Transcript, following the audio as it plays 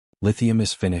Lithium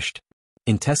is finished.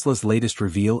 In Tesla's latest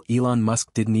reveal, Elon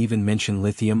Musk didn't even mention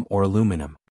lithium or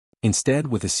aluminum. Instead,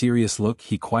 with a serious look,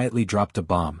 he quietly dropped a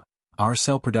bomb. Our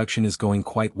cell production is going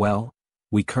quite well.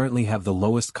 We currently have the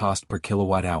lowest cost per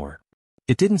kilowatt hour.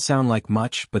 It didn't sound like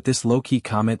much, but this low-key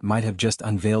comment might have just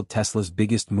unveiled Tesla's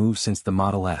biggest move since the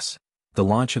Model S, the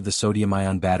launch of the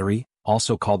sodium-ion battery,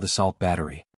 also called the salt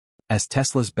battery. As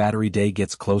Tesla's battery day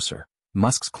gets closer,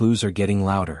 Musk's clues are getting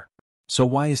louder. So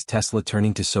why is Tesla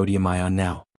turning to sodium-ion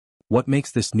now? What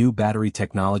makes this new battery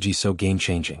technology so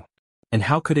game-changing? And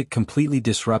how could it completely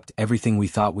disrupt everything we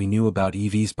thought we knew about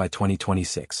EVs by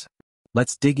 2026?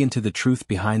 Let's dig into the truth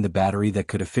behind the battery that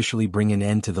could officially bring an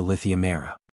end to the lithium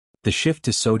era. The shift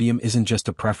to sodium isn't just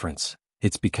a preference,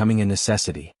 it's becoming a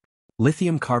necessity.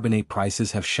 Lithium carbonate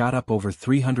prices have shot up over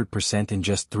 300% in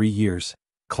just 3 years,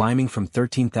 climbing from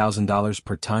 $13,000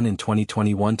 per ton in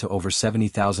 2021 to over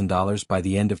 $70,000 by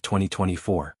the end of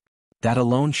 2024. That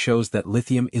alone shows that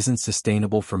lithium isn't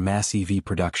sustainable for mass EV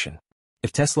production.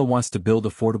 If Tesla wants to build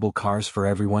affordable cars for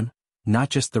everyone, not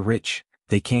just the rich,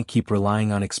 they can't keep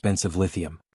relying on expensive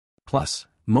lithium. Plus,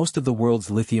 most of the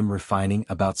world's lithium refining,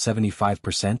 about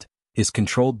 75%, is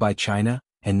controlled by China,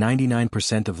 and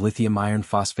 99% of lithium iron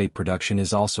phosphate production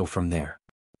is also from there.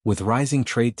 With rising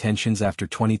trade tensions after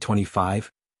 2025,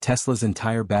 Tesla's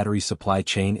entire battery supply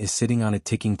chain is sitting on a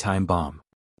ticking time bomb.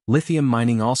 Lithium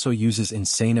mining also uses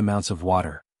insane amounts of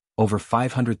water, over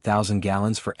 500,000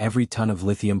 gallons for every ton of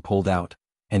lithium pulled out,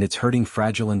 and it's hurting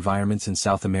fragile environments in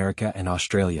South America and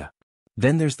Australia.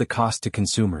 Then there's the cost to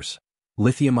consumers.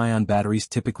 Lithium-ion batteries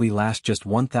typically last just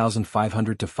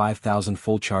 1,500 to 5,000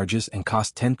 full charges and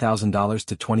cost $10,000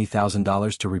 to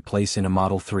 $20,000 to replace in a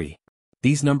Model 3.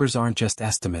 These numbers aren't just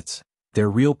estimates, they're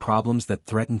real problems that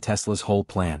threaten Tesla's whole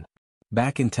plan.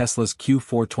 Back in Tesla's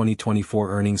Q4 2024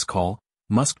 earnings call,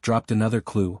 Musk dropped another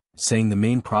clue, saying the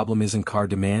main problem isn't car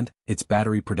demand, it's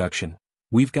battery production.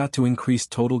 We've got to increase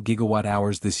total gigawatt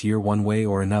hours this year one way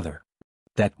or another.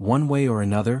 That one way or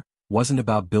another wasn't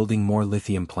about building more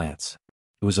lithium plants.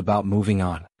 It was about moving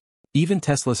on. Even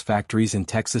Tesla's factories in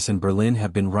Texas and Berlin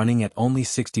have been running at only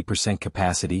 60%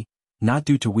 capacity, not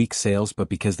due to weak sales but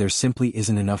because there simply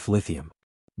isn't enough lithium.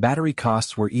 Battery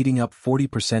costs were eating up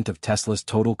 40% of Tesla's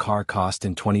total car cost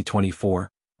in 2024,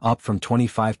 up from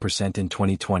 25% in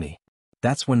 2020.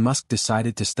 That's when Musk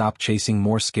decided to stop chasing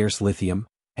more scarce lithium,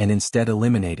 and instead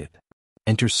eliminate it.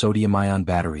 Enter sodium-ion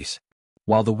batteries.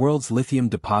 While the world's lithium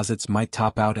deposits might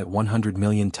top out at 100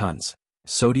 million tons,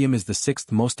 sodium is the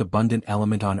sixth most abundant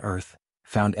element on Earth,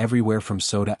 found everywhere from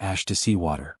soda ash to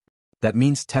seawater. That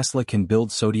means Tesla can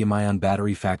build sodium-ion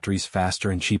battery factories faster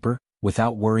and cheaper,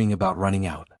 without worrying about running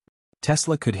out.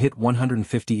 Tesla could hit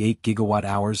 158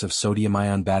 gigawatt-hours of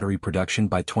sodium-ion battery production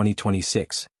by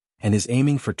 2026, and is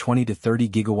aiming for 20 to 30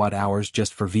 gigawatt-hours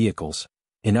just for vehicles,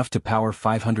 enough to power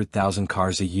 500,000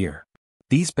 cars a year.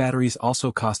 These batteries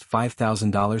also cost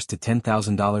 $5,000 to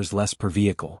 $10,000 less per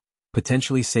vehicle,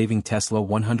 potentially saving Tesla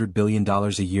 $100 billion a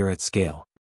year at scale.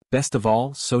 Best of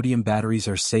all, sodium batteries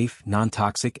are safe,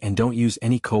 non-toxic, and don't use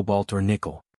any cobalt or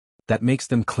nickel. That makes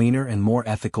them cleaner and more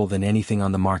ethical than anything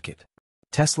on the market.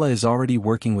 Tesla is already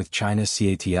working with China's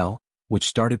CATL, which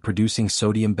started producing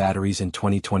sodium batteries in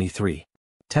 2023.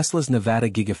 Tesla's Nevada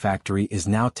Gigafactory is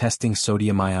now testing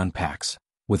sodium-ion packs,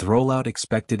 with rollout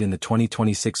expected in the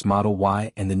 2026 Model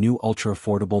Y and the new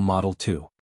ultra-affordable Model 2.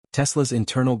 Tesla's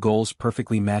internal goals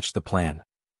perfectly match the plan.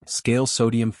 Scale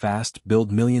sodium fast,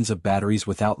 build millions of batteries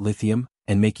without lithium,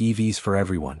 and make EVs for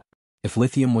everyone. If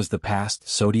lithium was the past,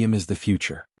 sodium is the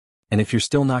future. And if you're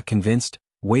still not convinced,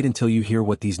 wait until you hear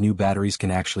what these new batteries can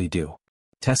actually do.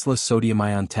 Tesla's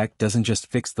sodium-ion tech doesn't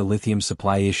just fix the lithium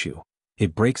supply issue,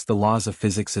 it breaks the laws of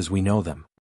physics as we know them.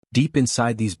 Deep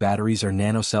inside these batteries are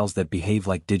nanocells that behave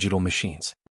like digital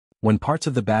machines. When parts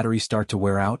of the battery start to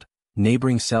wear out,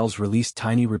 neighboring cells release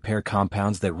tiny repair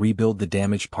compounds that rebuild the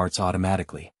damaged parts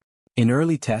automatically. In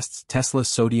early tests, Tesla's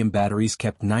sodium batteries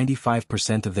kept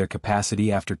 95% of their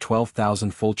capacity after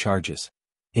 12,000 full charges.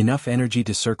 Enough energy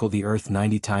to circle the Earth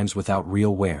 90 times without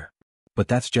real wear. But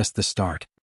that's just the start.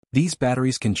 These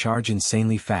batteries can charge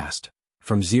insanely fast,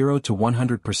 from 0 to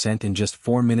 100% in just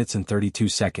 4 minutes and 32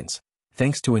 seconds,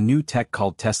 thanks to a new tech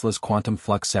called Tesla's quantum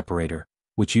flux separator,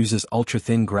 which uses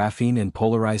ultra-thin graphene and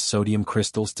polarized sodium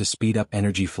crystals to speed up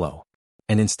energy flow.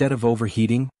 And instead of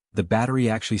overheating, the battery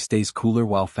actually stays cooler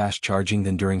while fast charging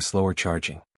than during slower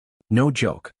charging. No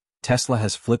joke, Tesla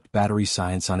has flipped battery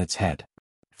science on its head.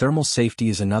 Thermal safety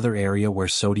is another area where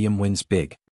sodium wins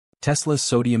big. Tesla's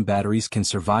sodium batteries can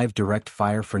survive direct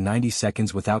fire for 90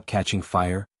 seconds without catching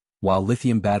fire, while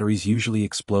lithium batteries usually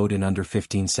explode in under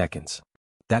 15 seconds.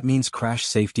 That means crash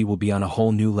safety will be on a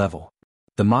whole new level.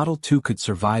 The Model 2 could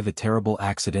survive a terrible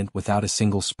accident without a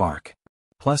single spark.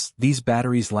 Plus, these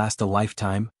batteries last a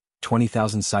lifetime,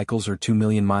 20,000 cycles or 2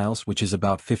 million miles, which is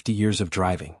about 50 years of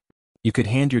driving. You could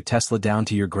hand your Tesla down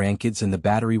to your grandkids and the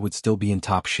battery would still be in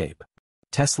top shape.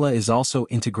 Tesla is also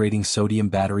integrating sodium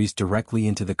batteries directly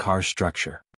into the car's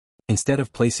structure. Instead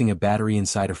of placing a battery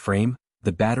inside a frame,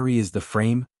 the battery is the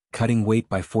frame, cutting weight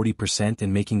by 40%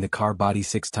 and making the car body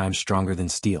 6 times stronger than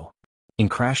steel. In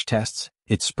crash tests,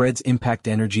 it spreads impact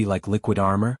energy like liquid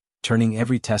armor, turning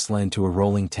every Tesla into a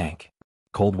rolling tank.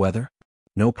 Cold weather?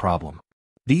 No problem.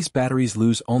 These batteries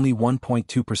lose only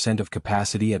 1.2% of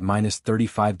capacity at minus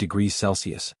 35 degrees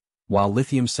Celsius, while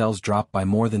lithium cells drop by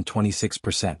more than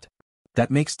 26%.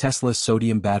 That makes Tesla's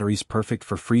sodium batteries perfect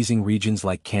for freezing regions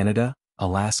like Canada,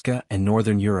 Alaska, and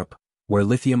Northern Europe, where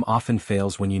lithium often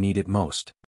fails when you need it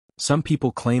most. Some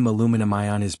people claim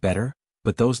aluminum-ion is better,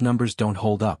 but those numbers don't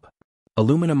hold up.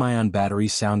 Aluminum-ion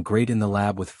batteries sound great in the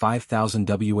lab with 5,000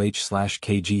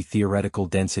 Wh/kg theoretical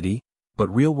density,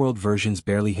 but real-world versions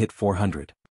barely hit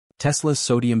 400. Tesla's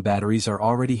sodium batteries are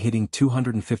already hitting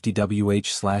 250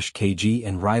 Wh/kg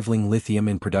and rivaling lithium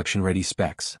in production-ready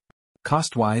specs.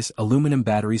 Cost-wise, aluminum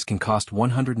batteries can cost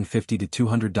 $150 to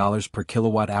 $200 per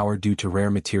kilowatt-hour due to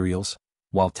rare materials,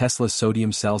 while Tesla's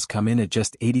sodium cells come in at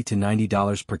just $80 to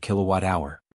 $90 per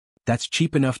kilowatt-hour. That's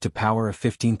cheap enough to power a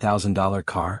 $15,000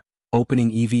 car,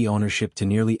 opening EV ownership to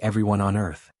nearly everyone on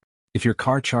Earth. If your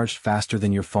car charged faster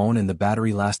than your phone and the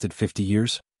battery lasted 50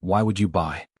 years, why would you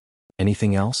buy?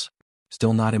 Anything else?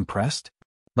 Still not impressed?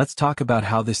 Let's talk about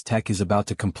how this tech is about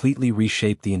to completely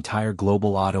reshape the entire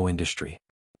global auto industry.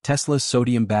 Tesla's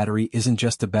sodium battery isn't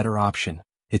just a better option,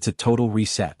 it's a total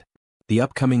reset. The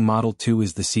upcoming Model 2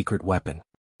 is the secret weapon.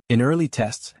 In early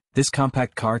tests, this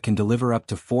compact car can deliver up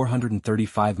to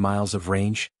 435 miles of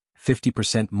range,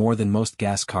 50% more than most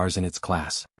gas cars in its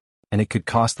class. And it could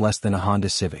cost less than a Honda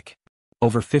Civic.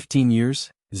 Over 15 years,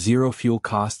 zero fuel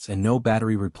costs and no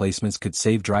battery replacements could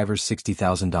save drivers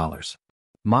 $60,000.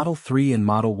 Model 3 and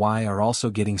Model Y are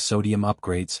also getting sodium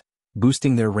upgrades,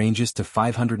 boosting their ranges to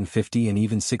 550 and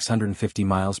even 650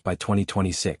 miles by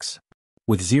 2026.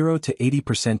 With 0 to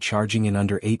 80% charging in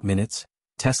under 8 minutes,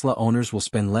 Tesla owners will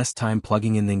spend less time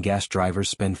plugging in than gas drivers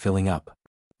spend filling up.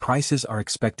 Prices are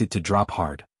expected to drop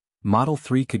hard. Model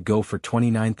 3 could go for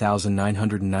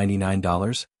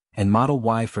 $29,999, and Model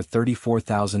Y for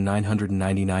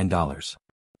 $34,999.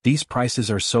 These prices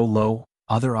are so low,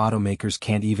 other automakers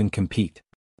can't even compete.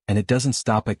 And it doesn't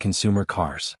stop at consumer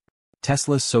cars.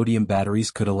 Tesla's sodium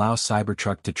batteries could allow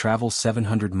Cybertruck to travel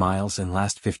 700 miles and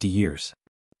last 50 years.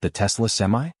 The Tesla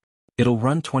Semi? It'll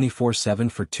run 24/7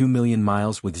 for 2 million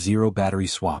miles with 0 battery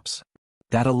swaps.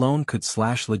 That alone could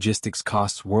slash logistics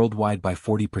costs worldwide by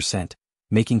 40%,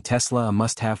 making Tesla a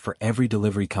must-have for every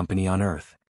delivery company on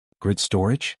Earth. Grid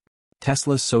storage?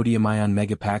 Tesla's sodium-ion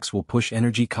megapacks will push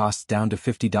energy costs down to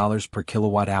 $50 per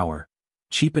kilowatt-hour,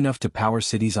 cheap enough to power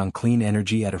cities on clean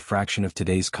energy at a fraction of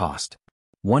today's cost.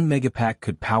 One megapack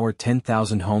could power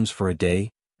 10,000 homes for a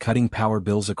day, cutting power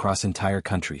bills across entire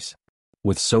countries.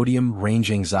 With sodium, range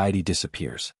anxiety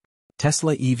disappears.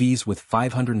 Tesla EVs with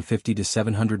 550 to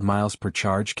 700 miles per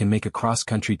charge can make a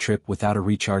cross-country trip without a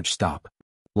recharge stop.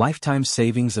 Lifetime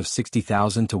savings of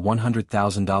 $60,000 to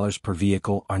 $100,000 per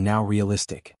vehicle are now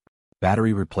realistic.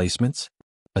 Battery replacements?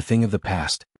 A thing of the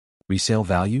past. Resale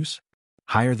values?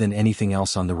 Higher than anything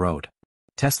else on the road.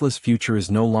 Tesla's future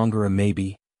is no longer a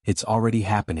maybe, it's already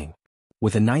happening.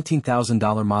 With a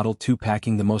 $19,000 Model 2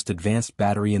 packing the most advanced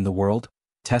battery in the world,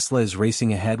 Tesla is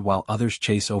racing ahead while others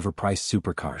chase overpriced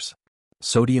supercars.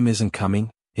 Sodium isn't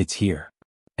coming, it's here.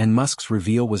 And Musk's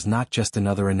reveal was not just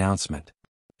another announcement.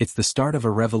 It's the start of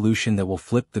a revolution that will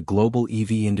flip the global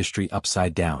EV industry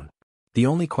upside down. The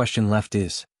only question left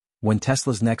is, when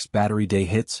Tesla's next battery day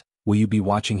hits, will you be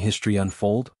watching history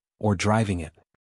unfold, or driving it?